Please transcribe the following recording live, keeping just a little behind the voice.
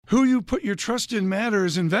Who you put your trust in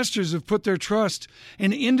matters. Investors have put their trust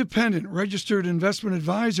in independent registered investment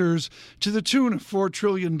advisors to the tune of $4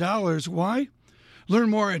 trillion. Why? Learn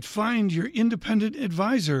more at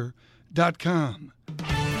findyourindependentadvisor.com.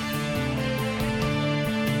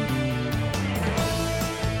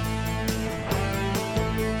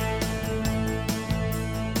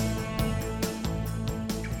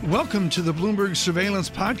 Welcome to the Bloomberg Surveillance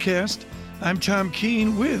Podcast. I'm Tom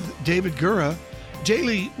Keene with David Gura.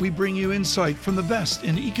 Daily, we bring you insight from the best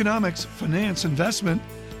in economics, finance, investment,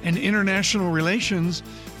 and international relations.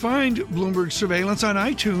 Find Bloomberg Surveillance on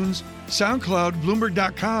iTunes, SoundCloud,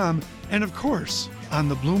 Bloomberg.com, and of course, on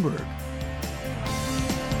the Bloomberg.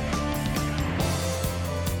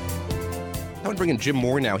 I want to bring in Jim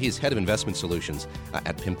Moore now. He's head of investment solutions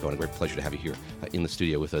at PIMCO, and a great pleasure to have you here in the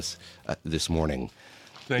studio with us this morning.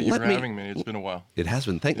 Thank you for having me. It's been a while. It has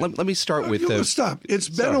been. Let me start with... Stop. It's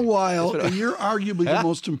been a while, and you're arguably the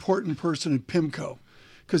most important person at PIMCO,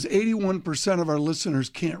 because 81% of our listeners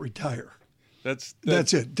can't retire. That's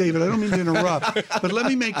it. David, I don't mean to interrupt, but let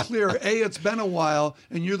me make clear, A, it's been a while,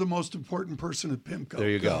 and you're the most important person at PIMCO.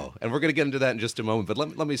 There you go. And we're going to get into that in just a moment, but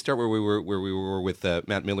let me start where we were with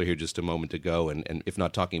Matt Miller here just a moment ago, and if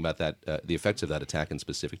not talking about that, the effects of that attack in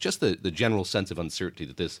specific, just the general sense of uncertainty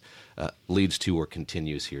that this leads to or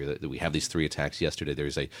continues here, that we have these three attacks yesterday.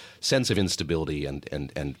 There's a sense of instability and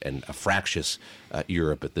a fractious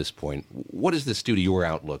Europe at this point. What does this do to your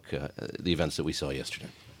outlook, the events that we saw yesterday?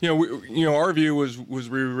 Our view was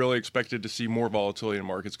we really expected to see more volatility in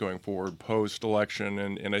markets going forward post-election,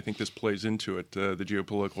 and I think this plays into it. The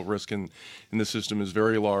geopolitical risk in the system is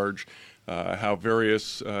very large. How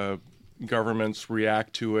various governments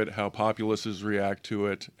react to it, how populists react to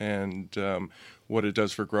it, and what it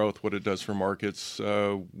does for growth, what it does for markets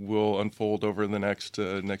will unfold over the next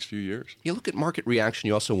few years. You look at market reaction,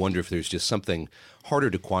 you also wonder if there's just something harder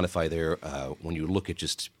to quantify there when you look at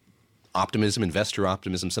just optimism, investor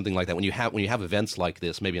optimism, something like that. When you have events like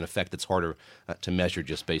this, maybe an effect that's harder to measure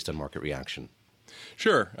just based on market reaction.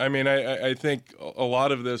 Sure. I mean, I think a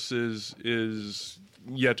lot of this is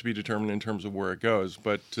yet to be determined in terms of where it goes.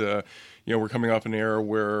 But we're coming off an era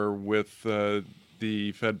where, with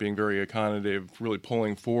the Fed being very accommodative, really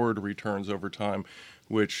pulling forward returns over time,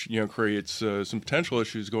 which creates some potential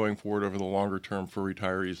issues going forward over the longer term for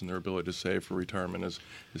retirees and their ability to save for retirement, as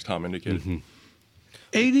Tom indicated. Mm-hmm.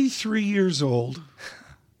 83 years old,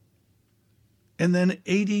 and then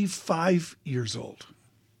 85 years old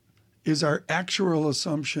is our actual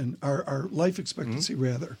assumption, our life expectancy,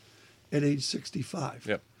 rather, at age 65.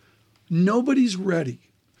 Yep. Nobody's ready.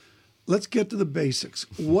 Let's get to the basics.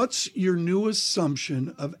 What's your new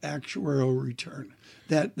assumption of actuarial return?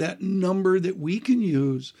 That number that we can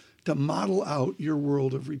use to model out your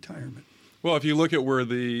world of retirement. Well, if you look at where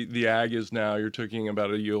the ag is now, you're talking about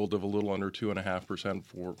a yield of a little under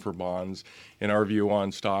 2.5% for bonds. And our view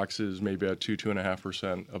on stocks is maybe at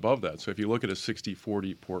 2.5% above that. So if you look at a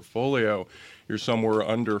 60-40 portfolio, you're somewhere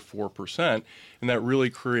under 4%. And that really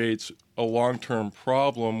creates a long-term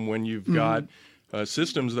problem when you've got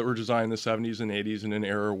systems that were designed in the 70s and 80s in an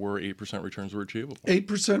era where 8% returns were achievable.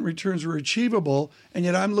 8% returns were achievable, and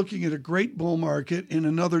yet I'm looking at a great bull market in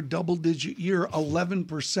another double-digit year,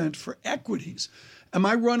 11% for equities. Am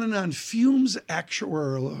I running on fumes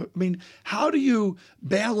actuarial? I mean, how do you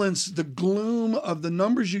balance the gloom of the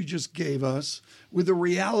numbers you just gave us with the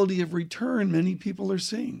reality of return many people are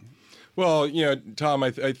seeing? Well, Tom,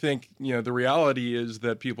 I think, the reality is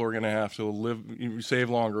that people are going to have to save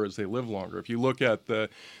longer as they live longer. If you look at the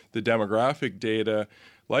demographic data,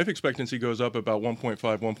 life expectancy goes up about 1.5,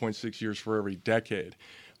 1.6 years for every decade.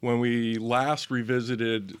 When we last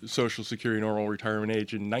revisited Social Security normal retirement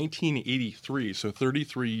age in 1983, so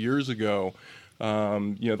 33 years ago,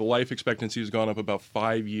 the life expectancy has gone up about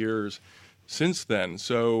 5 years since then.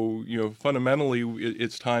 So, fundamentally,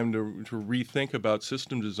 it's time to rethink about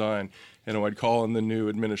system design. And I'd call on the new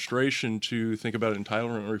administration to think about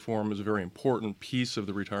entitlement reform as a very important piece of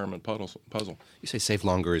the retirement puzzle. You say save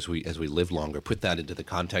longer as we live longer. Put that into the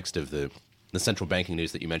context of the central banking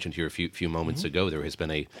news that you mentioned here a few moments ago. There has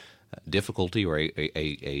been a difficulty or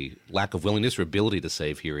a lack of willingness or ability to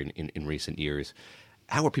save here in recent years.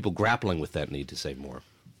 How are people grappling with that need to save more?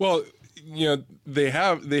 Well, they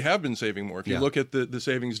have been saving more. If you look at the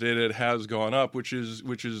savings data, it has gone up, which is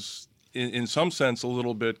in some sense a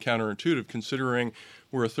little bit counterintuitive, considering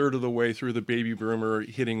we're a third of the way through the baby boomer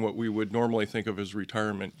hitting what we would normally think of as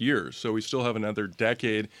retirement years. So we still have another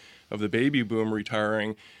decade of the baby boom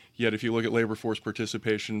retiring. Yet if you look at labor force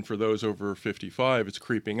participation for those over 55, it's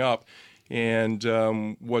creeping up. And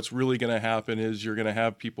what's really going to happen is you're going to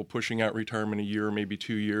have people pushing out retirement a year, maybe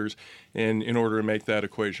 2 years, and in order to make that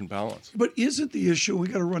equation balance. But isn't the issue, we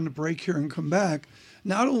got to run the break here and come back,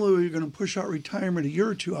 not only are you going to push out retirement a year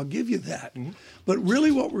or two, I'll give you that, but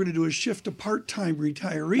really what we're going to do is shift to part-time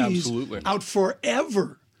retirees out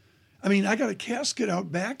forever. I mean, I got a casket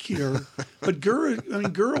out back here, but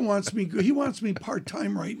Gura wants me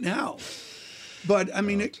part-time right now. But, I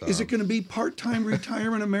mean, is it going to be part-time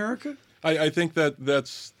retirement America? I think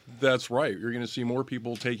that's right. You're going to see more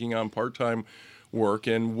people taking on part-time work,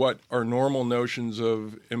 and what our normal notions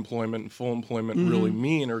of employment and full employment really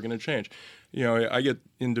mean are going to change. You know, I get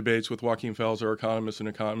in debates with Joaquin Fowles, our economist, and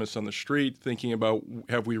economists on the street thinking about,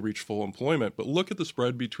 have we reached full employment? But look at the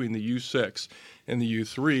spread between the U6 and the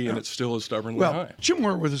U3, and it still is stubbornly high. Jim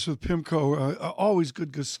Moore with us with PIMCO. Always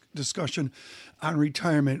good discussion on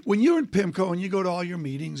retirement. When you're in PIMCO and you go to all your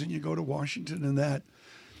meetings and you go to Washington and that,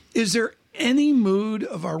 is there any mood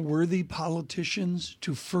of our worthy politicians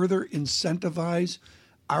to further incentivize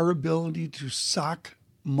our ability to sock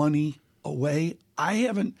money away? I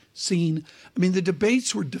haven't seen, the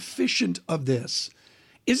debates were deficient of this.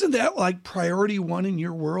 Isn't that like priority one in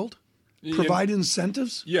your world? Provide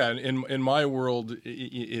incentives? Yeah, in my world,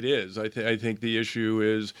 it is. I think the issue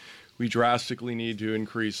is we drastically need to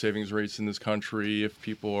increase savings rates in this country if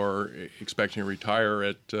people are expecting to retire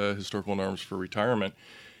at historical norms for retirement.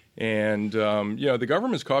 And, the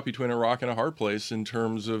government's caught between a rock and a hard place in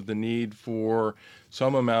terms of the need for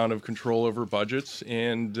some amount of control over budgets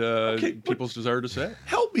and people's desire to save.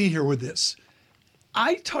 Help me here with this.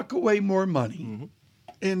 I tuck away more money,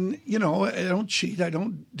 and, I don't cheat. I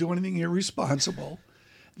don't do anything irresponsible.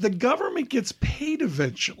 The government gets paid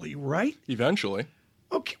eventually, right? Eventually.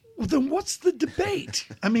 Okay, well, then what's the debate?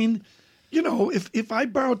 If I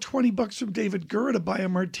borrow $20 from David Gura to buy a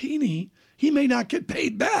martini, he may not get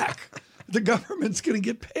paid back. The government's going to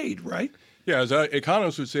get paid, right? Yeah, as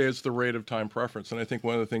economists would say, it's the rate of time preference. And I think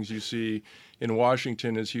one of the things you see in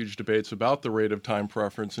Washington is huge debates about the rate of time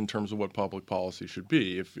preference in terms of what public policy should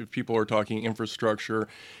be. If people are talking infrastructure,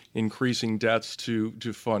 increasing debts to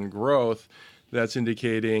fund growth, that's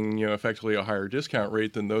indicating, effectively a higher discount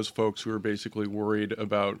rate than those folks who are basically worried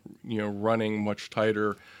about, running much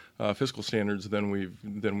tighter fiscal standards than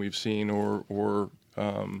we've seen or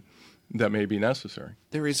that may be necessary.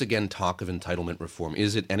 There is, again, talk of entitlement reform.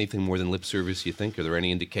 Is it anything more than lip service, you think? Are there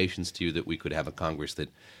any indications to you that we could have a Congress that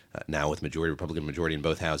now with Republican majority in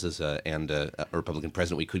both houses and a Republican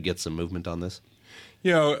president, we could get some movement on this?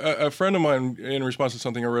 A friend of mine, in response to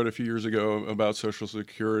something I wrote a few years ago about Social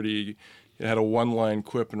Security, had a one-line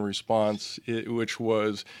quip in response, which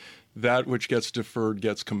was, that which gets deferred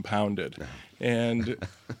gets compounded. And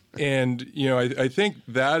I think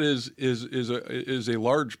that is a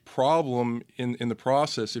large problem in the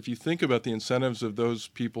process. If you think about the incentives of those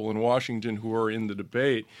people in Washington who are in the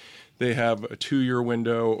debate, they have a 2-year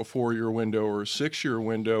window, a 4-year window, or a 6-year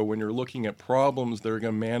window when you're looking at problems that are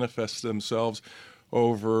going to manifest themselves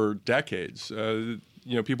over decades.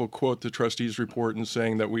 People quote the trustees' report and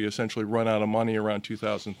saying that we essentially run out of money around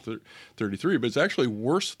 2033, but it's actually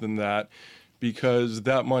worse than that because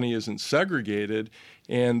that money isn't segregated,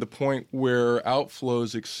 and the point where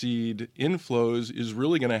outflows exceed inflows is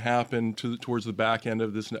really going to happen towards the back end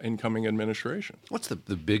of this incoming administration. What's the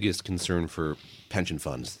biggest concern for pension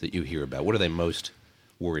funds that you hear about? What are they most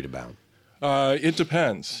worried about? It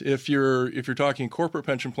depends. If you're talking corporate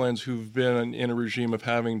pension plans who've been in a regime of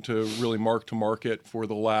having to really mark to market for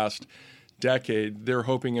the last decade, they're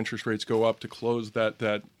hoping interest rates go up to close that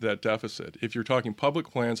deficit. If you're talking public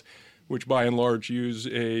plans, which by and large use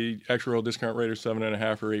a actuarial discount rate of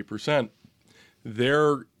 7.5% or 8%,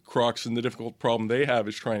 their crux and the difficult problem they have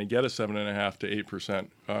is trying to get a 7.5% to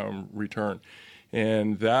 8% return.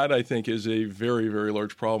 And that, I think, is a very, very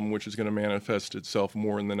large problem, which is going to manifest itself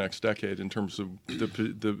more in the next decade in terms of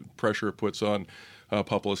the pressure it puts on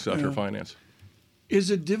public sector finance. Is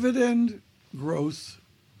a dividend growth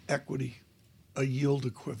equity a yield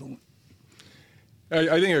equivalent?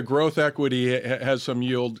 I think a growth equity has some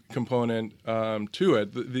yield component to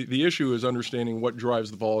it. The issue is understanding what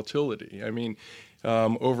drives the volatility.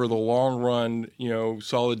 Over the long run,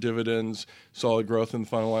 solid dividends, solid growth in the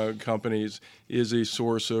fundamental companies is a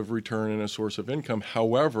source of return and a source of income.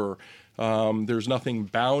 However, there's nothing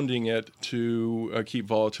bounding it to keep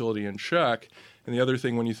volatility in check. And the other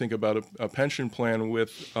thing, when you think about a pension plan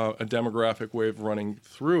with a demographic wave running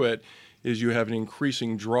through it, is you have an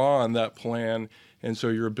increasing draw on that plan And so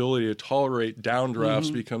your ability to tolerate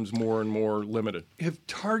downdrafts becomes more and more limited. If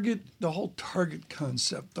the whole target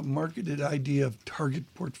concept, the marketed idea of target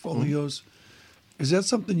portfolios, is that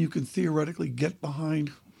something you can theoretically get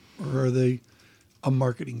behind, or are they a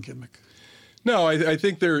marketing gimmick? No, I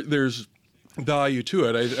think there's value to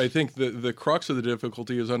it. I think the crux of the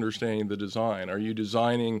difficulty is understanding the design. Are you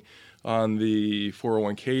designing on the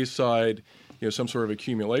 401k side, some sort of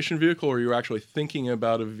accumulation vehicle, or are you actually thinking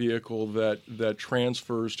about a vehicle that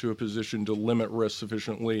transfers to a position to limit risk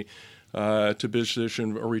sufficiently to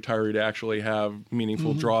position a retiree to actually have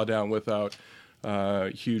meaningful drawdown without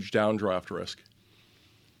huge downdraft risk?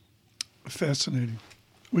 Fascinating.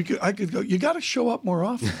 I could go. You got to show up more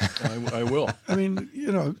often. I will. I mean,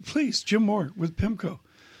 please, Jim Moore with PIMCO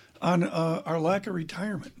on our lack of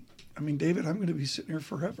retirement. I mean, David, I'm going to be sitting here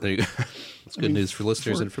forever. There you go. That's good news for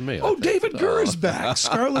listeners and for me. Oh, David Gura's back.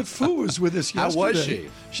 Scarlett Fu was with us yesterday. How was she?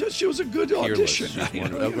 She was a good audition.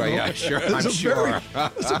 Yeah, sure. I'm sure.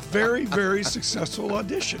 It's a very, very successful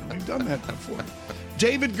audition. We've done that before.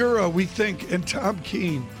 David Gura, we think, and Tom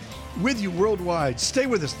Keene with you worldwide. Stay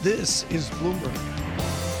with us. This is Bloomberg.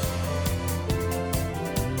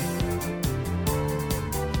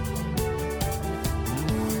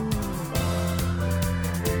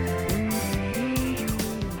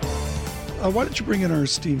 Why don't you bring in our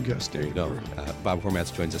esteemed guest, David? There you go. Bob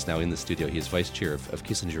Hormats joins us now in the studio. He is vice chair of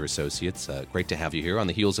Kissinger Associates. Great to have you here on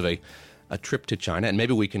the heels of a trip to China. And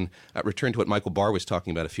maybe we can return to what Michael Barr was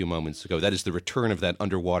talking about a few moments ago. That is the return of that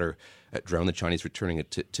underwater drone, the Chinese returning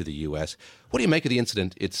it to the U.S. What do you make of the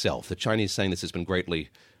incident itself? The Chinese saying this has been greatly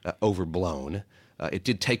overblown. It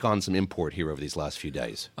did take on some import here over these last few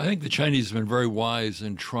days. I think the Chinese have been very wise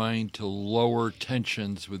in trying to lower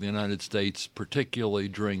tensions with the United States, particularly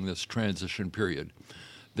during this transition period.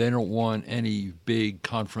 They don't want any big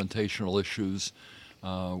confrontational issues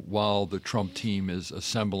while the Trump team is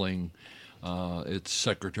assembling its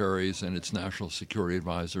secretaries and its national security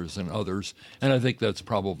advisors and others. And I think that's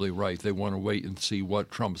probably right. They want to wait and see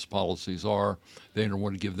what Trump's policies are. They don't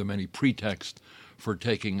want to give them any pretext for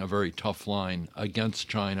taking a very tough line against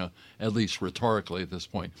China, at least rhetorically at this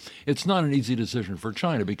point. It's not an easy decision for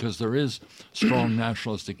China because there is strong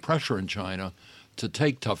nationalistic pressure in China to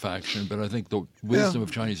take tough action, but I think the wisdom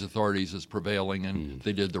of Chinese authorities is prevailing, and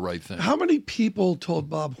they did the right thing. How many people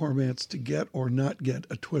told Bob Hormats to get or not get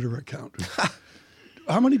a Twitter account?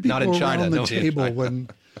 How many people Not in were China, around the no, table when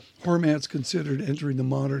Hormats considered entering the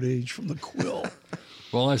modern age from the quill?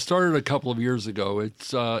 Well, I started a couple of years ago.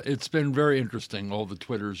 It's been very interesting, all the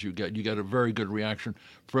Twitters you get. You get a very good reaction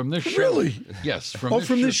from this show. Really? Yes. From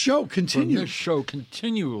this show. Continue. From this show,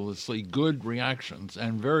 continuously good reactions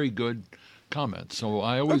and very good comments. So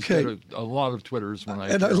I always get a lot of Twitters when I...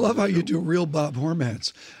 And I love how you do real Bob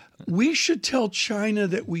Hormats. We should tell China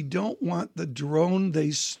that we don't want the drone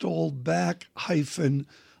they stole back,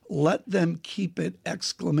 let them keep it, !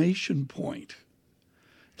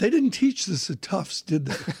 They didn't teach this at Tufts, did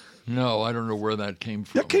they? No, I don't know where that came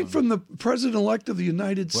from. That came from the president-elect of the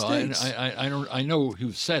United States. I know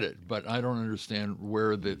who said it, but I don't understand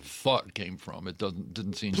where the thought came from. It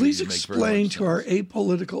didn't seem Please to make very much sense. explain to our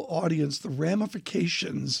apolitical audience the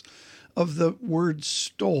ramifications of the word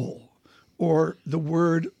stole or the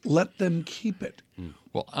word let them keep it.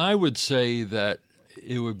 Well, I would say that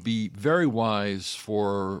it would be very wise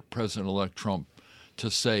for President-elect Trump to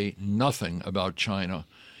say nothing about China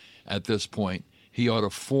at this point. He ought to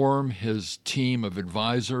form his team of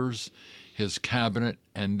advisors, his cabinet,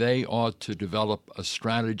 and they ought to develop a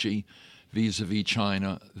strategy vis-a-vis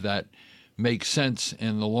China that makes sense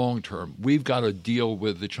in the long term. We've got to deal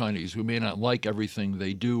with the Chinese. We may not like everything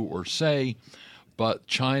they do or say, but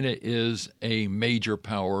China is a major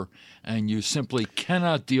power, and you simply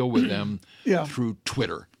cannot deal with them through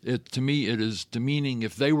Twitter. To me, it is demeaning.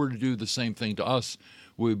 If they were to do the same thing to us,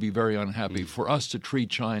 we would be very unhappy. For us to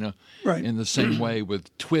treat China in the same way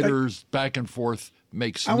with Twitters back and forth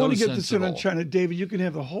makes no sense at all. I want to get this in on China. David, you can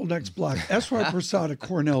have the whole next block. S.R. Prasad at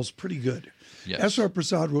Cornell's pretty good. Yes. S.R.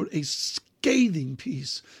 Prasad wrote a scathing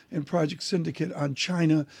piece in Project Syndicate on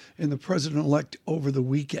China and the president-elect over the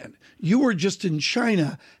weekend. You were just in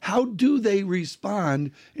China. How do they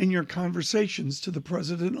respond in your conversations to the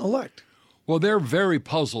president-elect? Well, they're very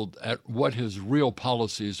puzzled at what his real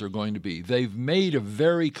policies are going to be. They've made a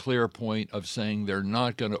very clear point of saying they're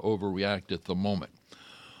not going to overreact at the moment.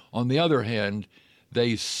 On the other hand,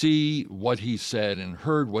 they see what he said and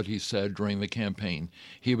heard what he said during the campaign.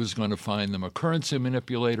 He was going to find them a currency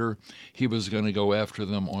manipulator. He was going to go after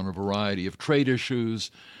them on a variety of trade issues,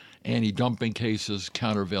 anti-dumping cases,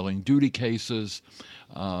 countervailing duty cases,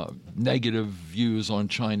 negative views on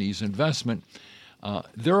Chinese investment.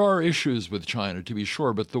 There are issues with China, to be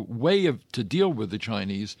sure, but the way to deal with the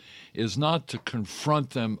Chinese is not to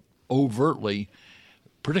confront them overtly,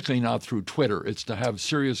 particularly not through Twitter. It's to have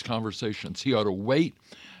serious conversations. He ought to wait,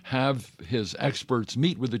 have his experts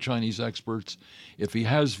meet with the Chinese experts. If he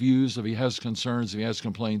has views, if he has concerns, if he has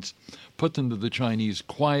complaints, put them to the Chinese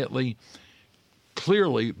quietly,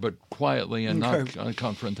 clearly, but quietly, and not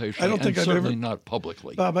confrontationally. I don't think and I've certainly ever, not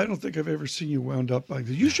publicly. Bob, I don't think I've ever seen you wound up like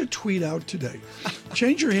this. You should tweet out today.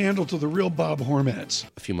 Change your handle to the real Bob Hormats.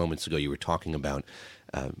 A few moments ago, you were talking about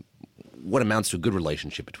what amounts to a good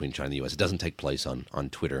relationship between China and the U.S. It doesn't take place on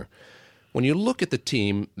Twitter. When you look at the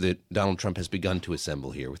team that Donald Trump has begun to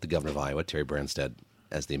assemble here with the governor of Iowa, Terry Branstad,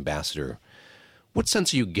 as the ambassador, what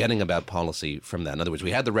sense are you getting about policy from that? In other words,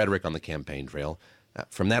 we had the rhetoric on the campaign trail.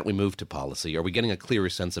 From that, we moved to policy. Are we getting a clearer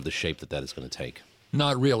sense of the shape that is going to take?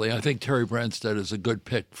 Not really. I think Terry Branstad is a good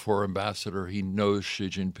pick for ambassador. He knows Xi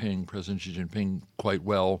Jinping, President Xi Jinping, quite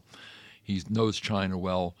well. He knows China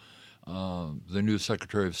well. The new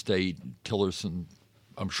Secretary of State, Tillerson,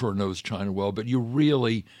 I'm sure knows China well. But you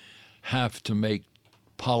really have to make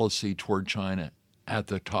policy toward China at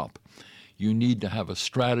the top. You need to have a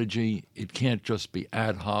strategy. It can't just be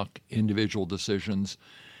ad hoc individual decisions.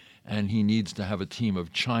 And he needs to have a team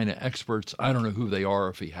of China experts. I don't know who they are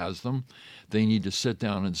if he has them. They need to sit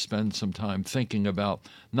down and spend some time thinking about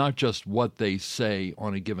not just what they say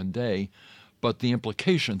on a given day, but the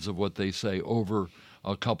implications of what they say over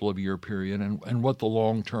a couple of year period and what the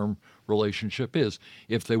long-term relationship is.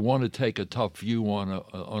 If they want to take a tough view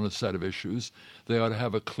on a set of issues, they ought to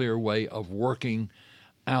have a clear way of working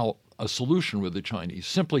out a solution with the Chinese.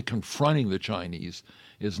 Simply confronting the Chinese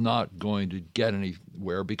is not going to get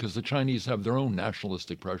anywhere because the Chinese have their own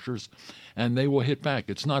nationalistic pressures and they will hit back.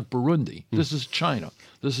 It's not Burundi. This is China.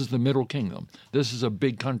 This is the Middle Kingdom. This is a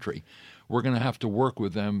big country. We're going to have to work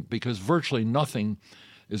with them because virtually nothing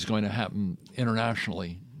is going to happen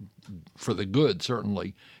internationally for the good,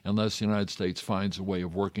 certainly, unless the United States finds a way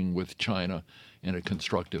of working with China in a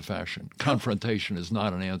constructive fashion. Confrontation is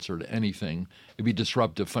not an answer to anything. It'd be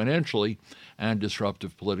disruptive financially and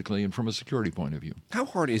disruptive politically and from a security point of view. How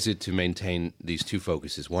hard is it to maintain these two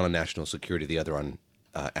focuses, one on national security, the other on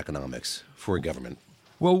economics for a government?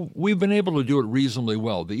 Well, we've been able to do it reasonably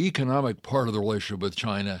well. The economic part of the relationship with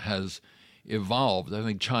China has evolved. I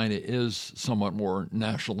think China is somewhat more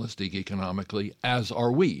nationalistic economically, as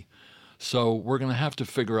are we. So we're going to have to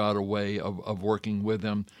figure out a way of working with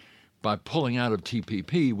them. By pulling out of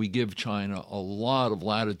TPP, we give China a lot of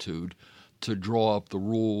latitude to draw up the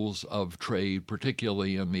rules of trade,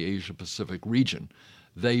 particularly in the Asia-Pacific region.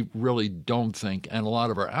 They really don't think, and a lot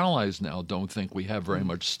of our allies now don't think we have very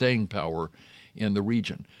much staying power in the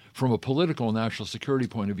region. From a political and national security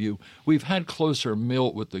point of view, we've had closer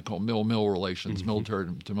what they call mill-mill relations,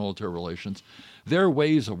 military-to-military relations. There are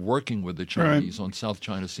ways of working with the Chinese on South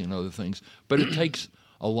China Sea and other things, but it takes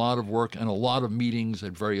a lot of work and a lot of meetings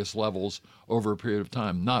at various levels over a period of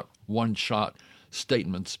time, not one-shot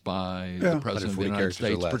statements by the President of the United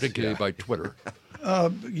States, particularly by Twitter.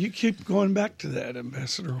 You keep going back to that,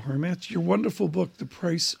 Ambassador Hormats. Your wonderful book, The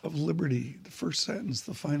Price of Liberty, the first sentence,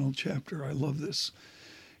 the final chapter. I love this.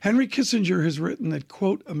 Henry Kissinger has written that,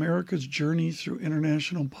 quote, America's journey through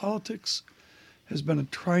international politics has been a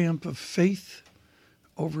triumph of faith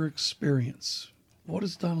over experience. What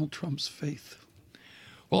is Donald Trump's faith?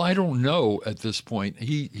 Well, I don't know at this point.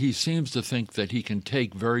 He seems to think that he can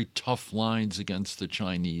take very tough lines against the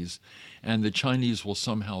Chinese, and the Chinese will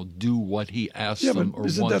somehow do what he asks them or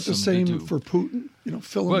wants them to do. Isn't that the same for Putin? You know,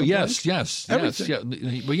 fill in the yes. Well,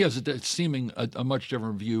 yes, it's seeming a much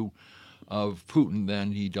different view of Putin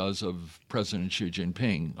than he does of President Xi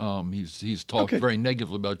Jinping. He's talked very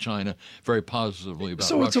negatively about China, very positively about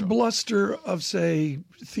Russia. So it's a bluster of, say,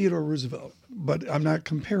 Theodore Roosevelt, but I'm not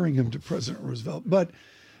comparing him to President Roosevelt. But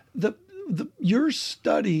your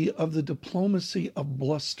study of the diplomacy of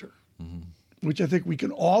bluster, which I think we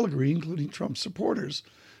can all agree, including Trump supporters,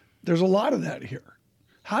 there's a lot of that here.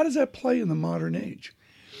 How does that play in the modern age?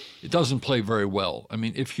 It doesn't play very well. I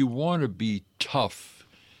mean, if you want to be tough,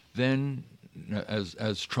 then,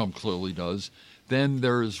 as Trump clearly does, then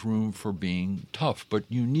there is room for being tough. But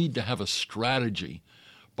you need to have a strategy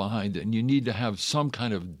behind it, and you need to have some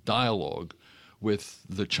kind of dialogue with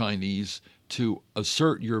the Chinese to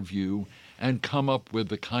assert your view and come up with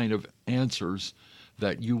the kind of answers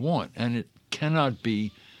that you want. And it cannot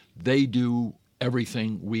be they do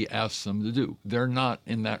everything we ask them to do. They're not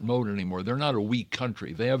in that mode anymore. They're not a weak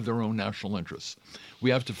country. They have their own national interests. We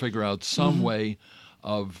have to figure out some way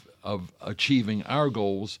of achieving our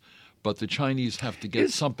goals, but the Chinese have to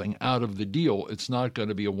get something out of the deal. It's not going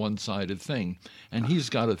to be a one-sided thing. And he's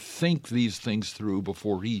got to think these things through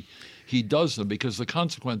before he does them, because the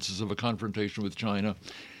consequences of a confrontation with China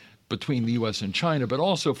between the U.S. and China, but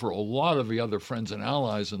also for a lot of the other friends and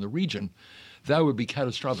allies in the region, that would be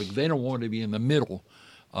catastrophic. They don't want to be in the middle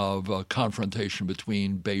of a confrontation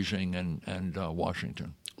between Beijing and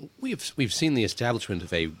Washington. We've seen the establishment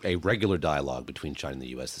of a regular dialogue between China and the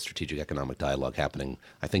U.S., the strategic economic dialogue happening,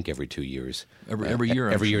 I think, every 2 years. Every year.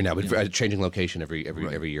 Every year now, but changing location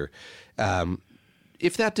every year.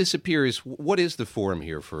 If that disappears, what is the forum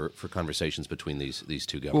here for conversations between these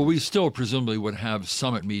two governments? Well, we still presumably would have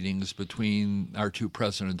summit meetings between our two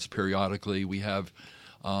presidents periodically. We have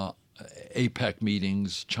APEC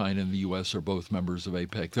meetings. China and the U.S. are both members of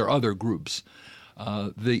APEC. There are other groups.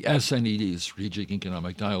 The SNED, Strategic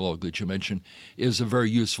Economic Dialogue, that you mentioned, is a very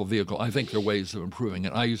useful vehicle. I think there are ways of improving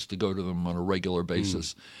it. I used to go to them on a regular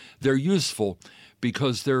basis. They're useful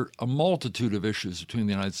because there are a multitude of issues between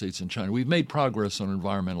the United States and China. We've made progress on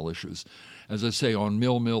environmental issues. As I say, on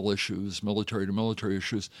mill issues, military-to-military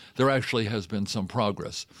issues, there actually has been some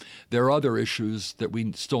progress. There are other issues that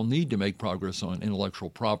we still need to make progress on: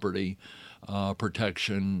 intellectual property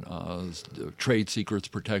protection, trade secrets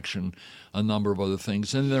protection, a number of other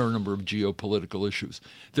things. And there are a number of geopolitical issues.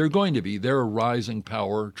 There are rising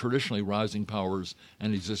power, traditionally rising powers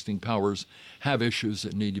and existing powers have issues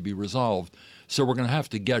that need to be resolved. So we're going to have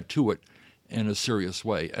to get to it in a serious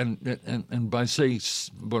way. And when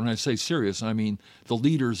I say serious, I mean the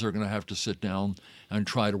leaders are going to have to sit down and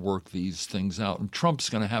try to work these things out. And Trump's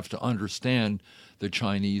going to have to understand the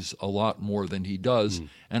Chinese a lot more than he does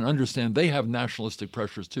and understand they have nationalistic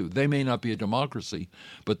pressures too. They may not be a democracy,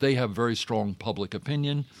 but they have very strong public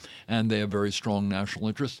opinion and they have very strong national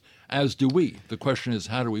interests, as do we. The question is,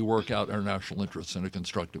 how do we work out our national interests in a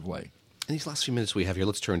constructive way? In these last few minutes we have here,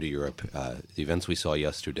 let's turn to Europe. The events we saw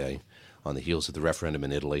yesterday on the heels of the referendum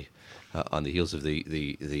in Italy, on the heels of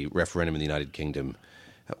the referendum in the United Kingdom.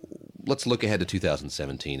 Let's look ahead to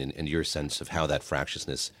 2017 and your sense of how that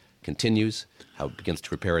fractiousness continues, how it begins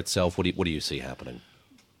to repair itself. What do you see happening?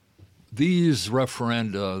 These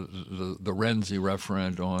referenda, the Renzi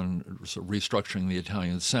referenda on restructuring the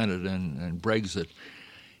Italian Senate and Brexit,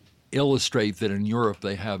 illustrate that in Europe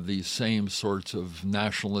they have these same sorts of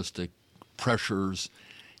nationalistic pressures,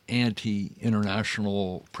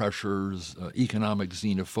 anti-international pressures, economic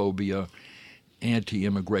xenophobia,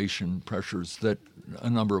 anti-immigration pressures that a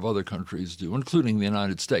number of other countries do, including the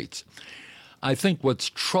United States. I think what's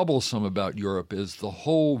troublesome about Europe is the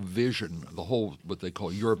whole vision, what they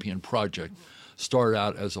call European project, started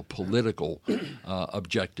out as a political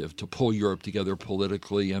objective to pull Europe together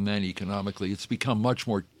politically and then economically. It's become much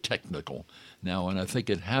more technical now, and I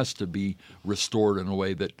think it has to be restored in a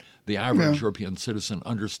way that the average European citizen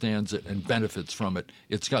understands it and benefits from it.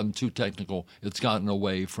 It's gotten too technical. It's gotten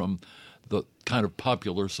away from the kind of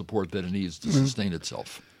popular support that it needs to sustain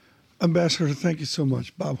itself. Ambassador, thank you so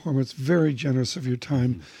much. Bob Hormats, very generous of your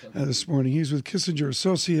time this morning. He's with Kissinger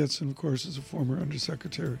Associates and, of course, is a former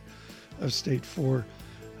Undersecretary of State for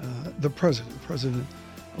the President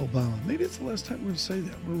Obama. Maybe it's the last time we're going to say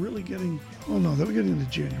that. We're really getting, we're getting into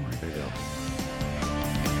January. There you go.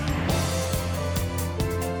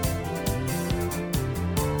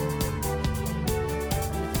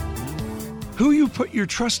 Who you put your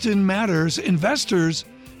trust in matters. Investors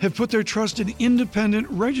have put their trust in independent,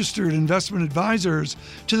 registered investment advisors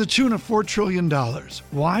to the tune of $4 trillion.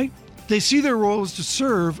 Why? They see their role as to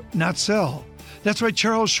serve, not sell. That's why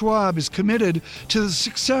Charles Schwab is committed to the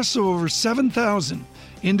success of over 7,000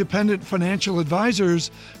 independent financial advisors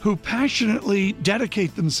who passionately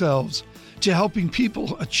dedicate themselves to helping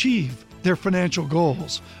people achieve their financial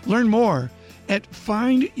goals. Learn more at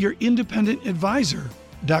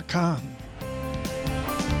findyourindependengadvisor.com.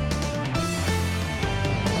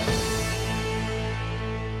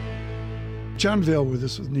 John Vail with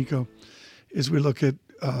us with Nikko as we look at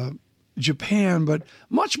Japan, but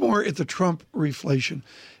much more at the Trump reflation.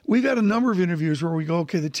 We've had a number of interviews where we go,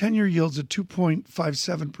 okay, the 10-year yield's at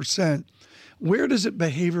 2.57%. Where does it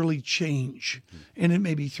behaviorally change? And it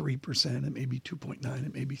may be 3%, it may be 2.9%,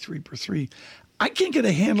 it may be 3%. I can't get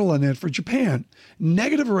a handle on that for Japan.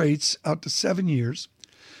 Negative rates out to 7 years.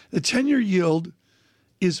 The 10-year yield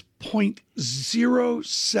is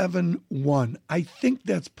 0.071. I think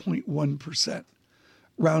that's 0.1%,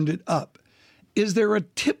 rounded up. Is there a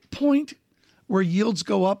tip point where yields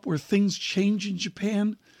go up, where things change in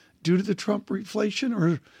Japan due to the Trump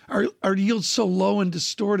reflation? Or are yields so low and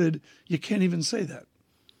distorted you can't even say that?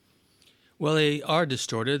 Well, they are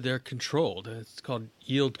distorted. They're controlled. It's called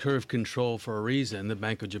yield curve control for a reason. The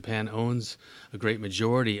Bank of Japan owns a great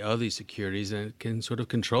majority of these securities, and it can sort of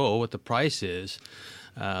control what the price is.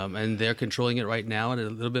 And they're controlling it right now at a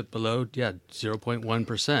little bit below,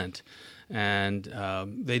 0.1%.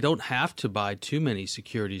 And they don't have to buy too many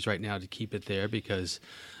securities right now to keep it there because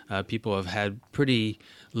people have had pretty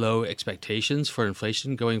low expectations for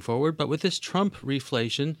inflation going forward. But with this Trump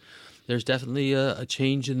reflation, there's definitely a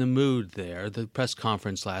change in the mood there. The press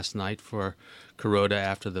conference last night for Kuroda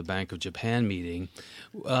after the Bank of Japan meeting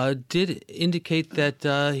did indicate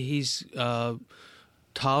that he's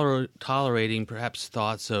tolerating perhaps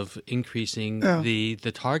thoughts of increasing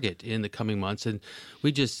the target in the coming months. And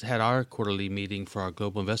we just had our quarterly meeting for our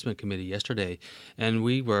Global Investment Committee yesterday, and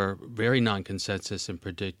we were very non-consensus in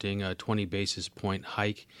predicting a 20 basis point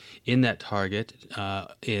hike in that target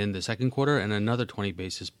in the second quarter and another 20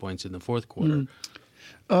 basis points in the fourth quarter.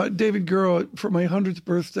 David Gura, for my 100th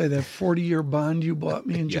birthday, that 40-year bond you bought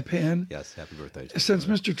me in Japan. Yes, happy birthday. Since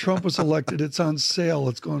Mr. Trump was elected, it's on sale.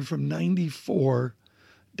 It's gone from 94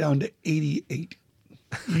 down to 88,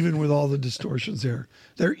 even with all the distortions there.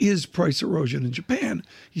 There is price erosion in Japan.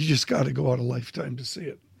 You just got to go out a lifetime to see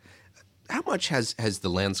it. How much has the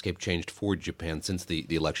landscape changed for Japan since the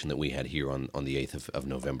election that we had here on the 8th of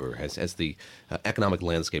November? Has the economic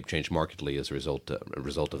landscape changed markedly as a result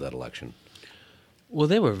of that election? Well,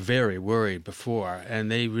 they were very worried before, and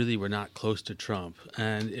they really were not close to Trump.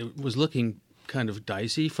 And it was looking kind of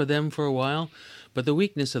dicey for them for a while. But the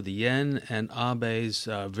weakness of the yen and Abe's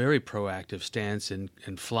very proactive stance in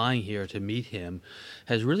flying here to meet him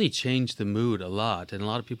has really changed the mood a lot. And a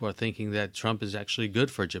lot of people are thinking that Trump is actually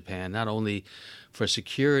good for Japan, not only for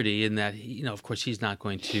security in that, of course, he's not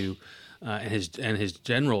going to, and his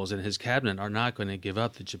generals and his cabinet are not going to give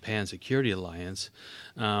up the Japan Security Alliance.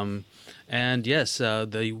 And yes,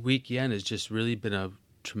 the weak yen has just really been a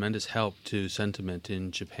tremendous help to sentiment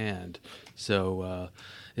in Japan. So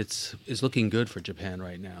it's looking good for Japan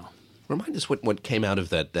right now. Remind us what came out of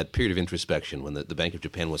that period of introspection when the Bank of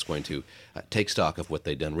Japan was going to take stock of what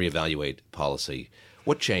they'd done, reevaluate policy.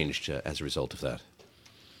 What changed as a result of that?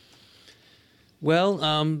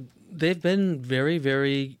 Well, they've been very,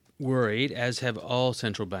 very worried, as have all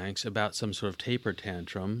central banks, about some sort of taper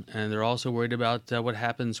tantrum. And they're also worried about what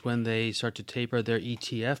happens when they start to taper their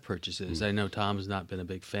ETF purchases. I know Tom has not been a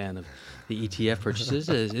big fan of the ETF purchases.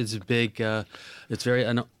 It's big. It's very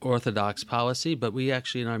unorthodox policy, but we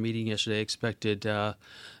actually in our meeting yesterday expected the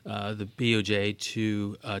BOJ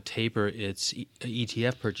to taper its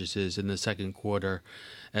ETF purchases in the second quarter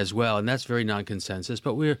as well, and that's very non-consensus.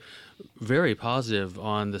 But we're very positive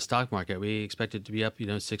on the stock market. We expect it to be up,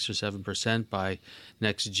 6 or 7% by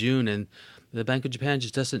next June, and the Bank of Japan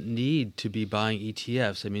just doesn't need to be buying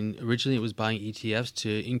ETFs. I mean, originally it was buying ETFs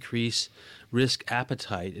to increase risk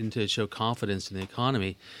appetite and to show confidence in the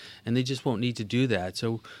economy, and they just won't need to do that.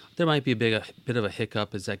 So there might be a bit of a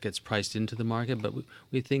hiccup as that gets priced into the market, but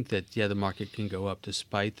we think that, the market can go up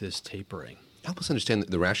despite this tapering. Help us understand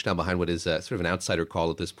the rationale behind what is sort of an outsider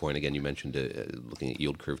call at this point. Again, you mentioned looking at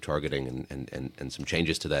yield curve targeting and some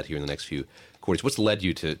changes to that here in the next few quarters. What's led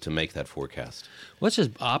you to make that forecast? Well, it's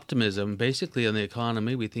just optimism, basically, on the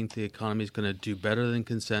economy. We think the economy is going to do better than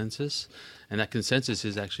consensus, and that consensus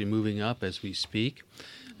is actually moving up as we speak.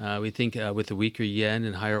 We think with the weaker yen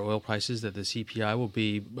and higher oil prices that the CPI will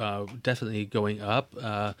be definitely going up,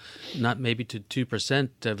 not maybe to 2%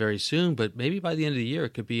 very soon, but maybe by the end of the year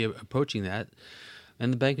it could be approaching that.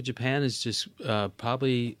 And the Bank of Japan is just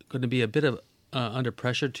probably going to be a bit of under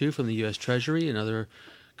pressure, too, from the U.S. Treasury and other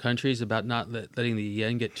countries about not letting the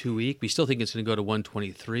yen get too weak. We still think it's going to go to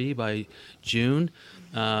 123 by June.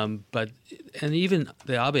 And even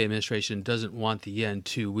the Abe administration doesn't want the yen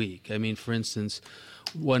too weak. I mean, for instance,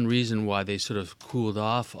 one reason why they sort of cooled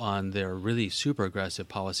off on their really super aggressive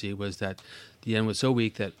policy was that the yen was so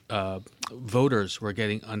weak that voters were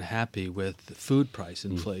getting unhappy with food price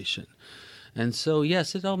inflation. And so,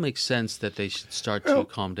 yes, it all makes sense that they should start to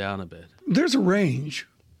calm down a bit. There's a range.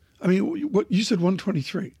 I mean, what you said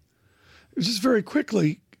 123. Just very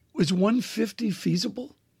quickly, is 150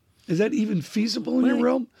 feasible? Is that even feasible in your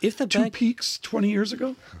realm? If the Two peaks 20 years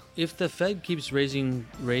ago? If the Fed keeps raising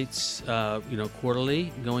rates,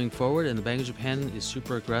 quarterly going forward, and the Bank of Japan is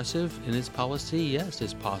super aggressive in its policy, yes,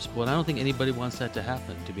 it's possible. And I don't think anybody wants that to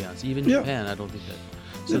happen, to be honest. Even Japan, I don't think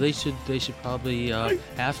that. So they should probably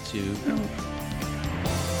have to.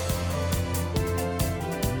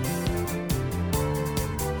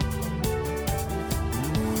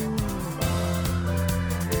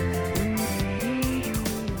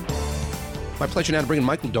 My pleasure now to bring in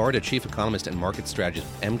Michael Darda, Chief Economist and Market Strategist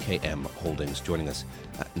at MKM Holdings, joining us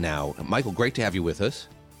now. Michael, great to have you with us.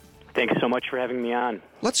 Thanks so much for having me on.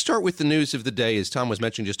 Let's start with the news of the day. As Tom was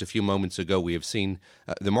mentioning just a few moments ago, we have seen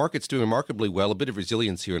the markets doing remarkably well, a bit of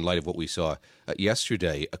resilience here in light of what we saw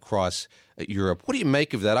yesterday across Europe. What do you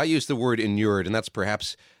make of that? I use the word inured, and that's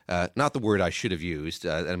perhaps not the word I should have used.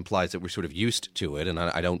 That implies that we're sort of used to it, and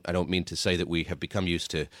I don't mean to say that we have become used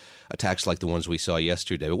to attacks like the ones we saw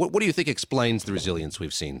yesterday. But what do you think explains the resilience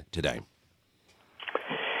we've seen today?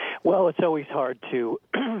 Well, it's always hard to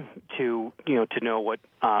know what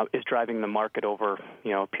is driving the market over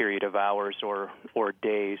a period of hours or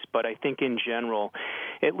days. But I think in general,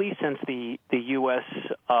 at least since the U.S.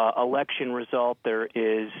 Election result, there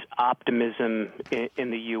is optimism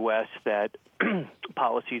in the U.S. that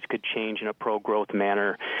policies could change in a pro-growth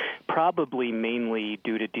manner, probably mainly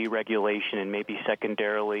due to deregulation and maybe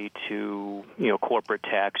secondarily to corporate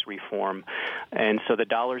tax reform. And so the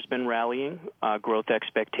dollar's been rallying, growth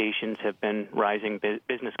expectations have been rising,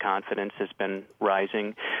 business confidence has been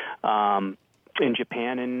rising. In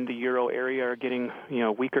Japan and the euro area are getting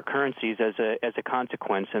weaker currencies as a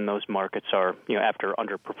consequence, and those markets are after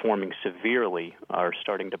underperforming severely are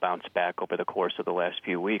starting to bounce back over the course of the last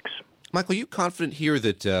few weeks. Michael, are you confident here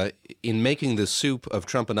that in making the soup of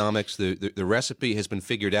Trumponomics, the recipe has been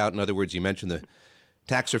figured out? In other words, you mentioned the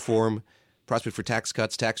tax reform, prospect for tax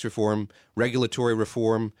cuts, tax reform, regulatory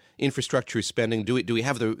reform, infrastructure spending. Do we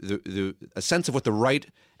have a sense of what the right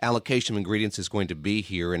allocation of ingredients is going to be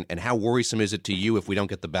here, and how worrisome is it to you if we don't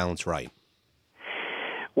get the balance right?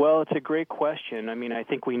 Well, it's a great question. I mean, I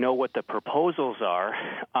think we know what the proposals are,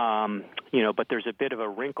 but there's a bit of a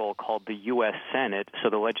wrinkle called the U.S. Senate, so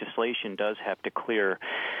the legislation does have to clear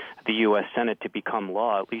the U.S. Senate to become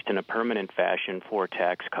law, at least in a permanent fashion, for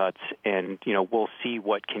tax cuts, and, we'll see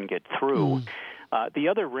what can get through. The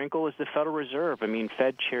other wrinkle is the Federal Reserve. I mean,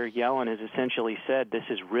 Fed Chair Yellen has essentially said this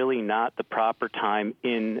is really not the proper time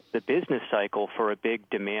in the business cycle for a big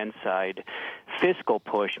demand-side fiscal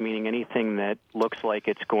push, meaning anything that looks like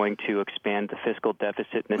it's going to expand the fiscal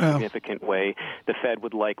deficit in a significant way, the Fed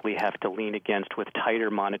would likely have to lean against with tighter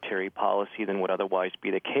monetary policy than would otherwise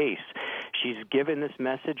be the case. She's given this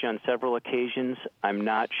message on several occasions. I'm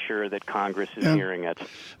not sure that Congress is hearing it.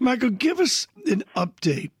 Michael, give us an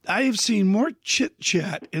update. I have seen more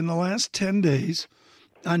chit-chat in the last 10 days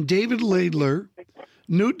on David Laidler,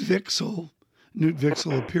 Newt Vixel. Newt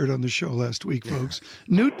Vixel appeared on the show last week, folks.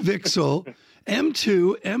 Newt Vixel,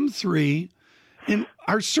 M2, M3, and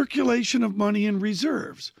our circulation of money in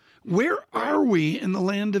reserves. Where are we in the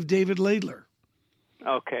land of David Laidler?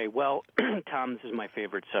 Okay, well, Tom, this is my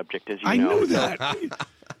favorite subject, as you know. I knew that.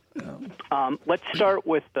 Let's start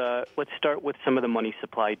with some of the money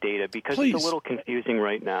supply data because It's a little confusing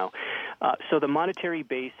right now. So the monetary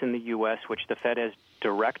base in the U.S., which the Fed has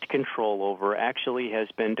direct control over, actually has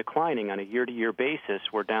been declining on a year-to-year basis.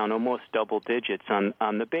 We're down almost double digits on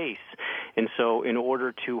the base. And so in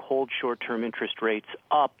order to hold short-term interest rates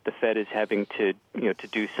up, the Fed is having to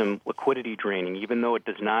do some liquidity draining, even though it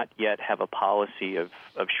does not yet have a policy of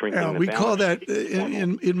shrinking the balance sheet. We call that,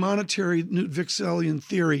 in monetary Newt Vixelian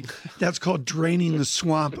theory, that's called draining the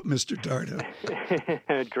swamp, Mr. Darda.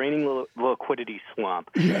 Draining the liquidity swamp.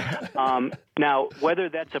 Yeah. Now, whether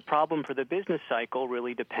that's a problem for the business cycle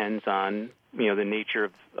really depends on the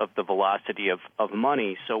nature of the velocity of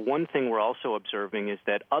money. So one thing we're also observing is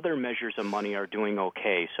that other measures of money are doing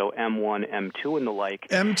okay. So M1, M2, and the like.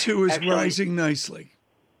 M2 is rising nicely.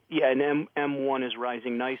 Yeah, and M1 is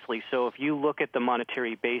rising nicely. So if you look at the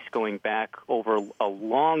monetary base going back over a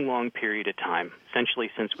long, long period of time,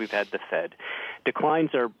 essentially since we've had the Fed,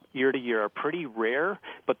 declines are year to year are pretty rare,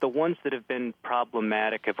 but the ones that have been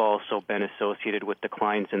problematic have also been associated with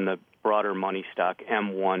declines in the broader money stock,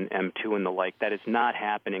 M1, M2, and the like. That is not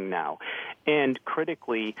happening now. And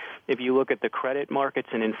critically, if you look at the credit markets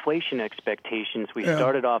and inflation expectations, we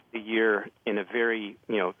started off the year in a very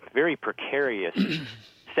precarious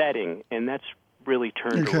setting, and that's really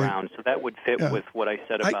turned around. So that would fit with what I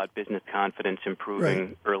said about business confidence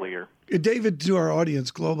improving earlier. David, to our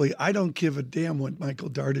audience globally, I don't give a damn what Michael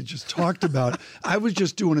Darda just talked about. I was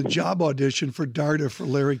just doing a job audition for Darda for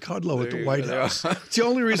Larry Kudlow at the White House. It's the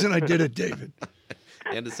only reason I did it, David.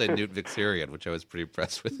 And to say Newt Vixerian, which I was pretty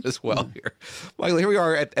impressed with as well here. Michael, here we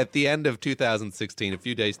are at the end of 2016, a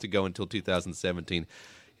few days to go until 2017.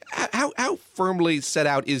 How firmly set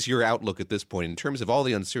out is your outlook at this point in terms of all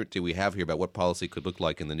the uncertainty we have here about what policy could look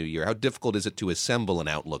like in the new year? How difficult is it to assemble an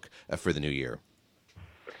outlook for the new year?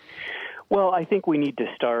 Well, I think we need to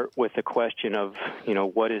start with the question of,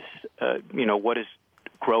 what is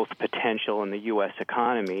growth potential in the U.S.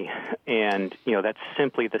 economy, and that's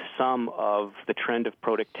simply the sum of the trend of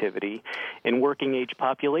productivity and working age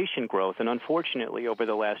population growth. And unfortunately, over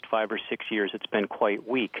the last 5 or 6 years, it's been quite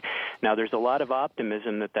weak. Now, there's a lot of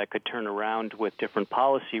optimism that could turn around with different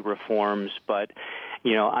policy reforms, but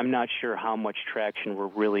I'm not sure how much traction we're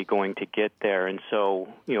really going to get there. And so,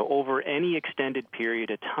 over any extended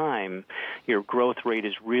period of time, your growth rate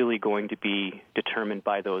is really going to be determined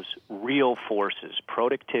by those real forces,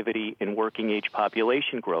 productivity and working age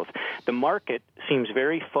population growth. The market seems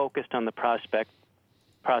very focused on the prospects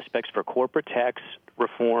for corporate tax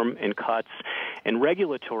reform and cuts and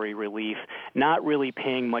regulatory relief, not really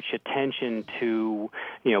paying much attention to,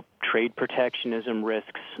 trade protectionism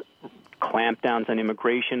risks, clampdowns on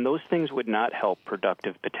immigration. Those things would not help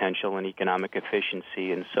productive potential and economic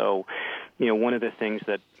efficiency. And so, one of the things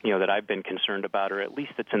that I've been concerned about, or at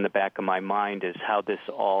least that's in the back of my mind, is how this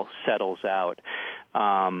all settles out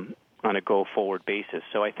on a go-forward basis.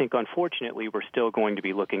 So I think, unfortunately, we're still going to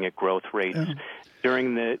be looking at growth rates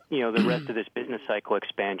during the rest of this business cycle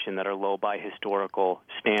expansion that are low by historical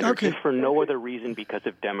standards, if for no other reason because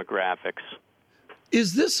of demographics.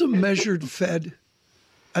 Is this a measured Fed?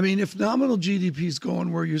 I mean, if nominal GDP is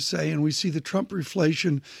going where you say, and we see the Trump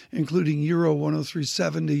reflation, including Euro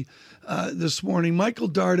 103.70 this morning, Michael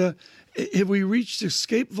Darda, have we reached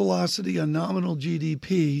escape velocity on nominal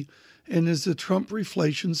GDP, and is the Trump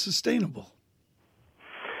reflation sustainable?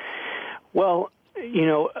 Well,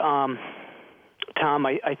 Tom,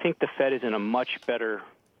 I think the Fed is in a much better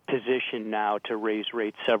position now to raise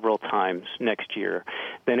rates several times next year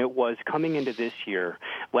than it was coming into this year.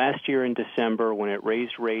 Last year in December, when it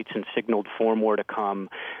raised rates and signaled 4 more to come,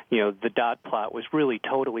 the dot plot was really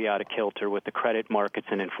totally out of kilter with the credit markets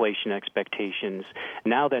and inflation expectations.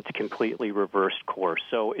 Now that's completely reversed course.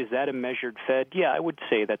 So is that a measured Fed? Yeah, I would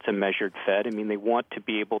say that's a measured Fed. I mean, they want to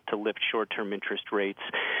be able to lift short-term interest rates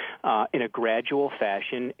in a gradual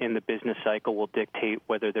fashion, and the business cycle will dictate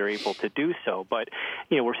whether they're able to do so. But,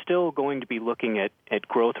 we're still going to be looking at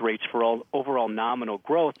growth rates for overall nominal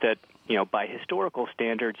growth that, by historical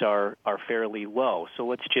standards are fairly low. So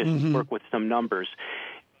let's just work with some numbers.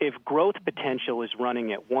 If growth potential is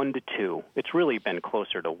running at 1 to 2, it's really been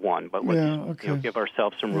closer to 1, but let's give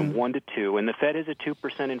ourselves some room, 1 to 2, and the Fed has a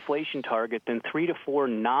 2% inflation target, then 3 to 4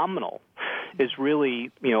 nominal is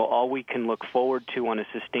really, all we can look forward to on a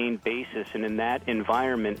sustained basis. And in that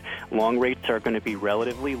environment, long rates are going to be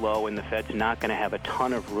relatively low, and the Fed's not going to have a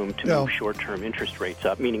ton of room to move short-term interest rates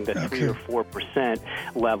up, meaning that 3 or 4%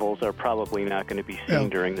 levels are probably not going to be seen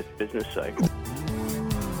during this business cycle.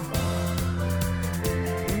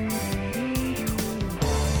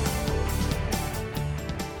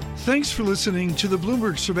 Thanks for listening to the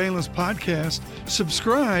Bloomberg Surveillance Podcast.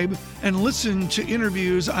 Subscribe and listen to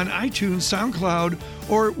interviews on iTunes, SoundCloud,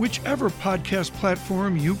 or whichever podcast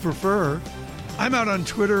platform you prefer. I'm out on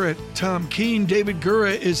Twitter at Tom Keene. David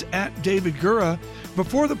Gura is at David Gura.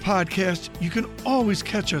 Before the podcast, you can always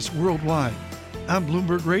catch us worldwide on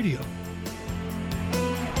Bloomberg Radio.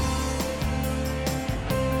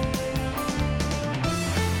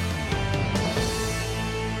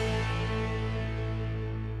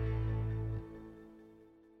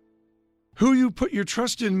 Who you put your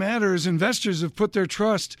trust in matters. Investors have put their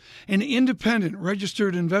trust in independent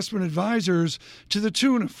registered investment advisors to the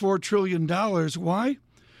tune of $4 trillion. Why?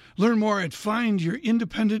 Learn more at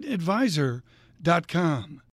findyourindependengadvisor.com.